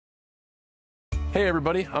Hey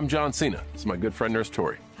everybody, I'm John Cena. This is my good friend Nurse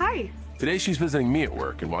Tori. Hi. Today she's visiting me at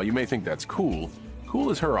work, and while you may think that's cool, cool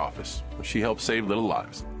is her office, where she helps save little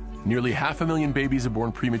lives. Nearly 500,000 babies are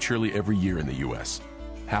born prematurely every year in the U.S.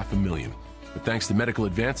 500,000. But thanks to medical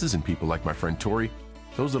advances and people like my friend Tori,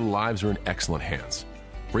 those little lives are in excellent hands.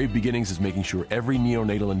 Brave Beginnings is making sure every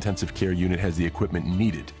neonatal intensive care unit has the equipment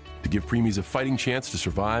needed to give preemies a fighting chance to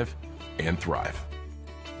survive and thrive.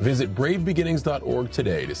 Visit bravebeginnings.org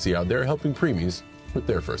today to see how they're helping preemies with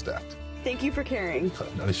their first act. Thank you for caring.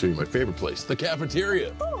 Now to show you my favorite place, the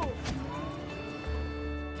cafeteria. Oh.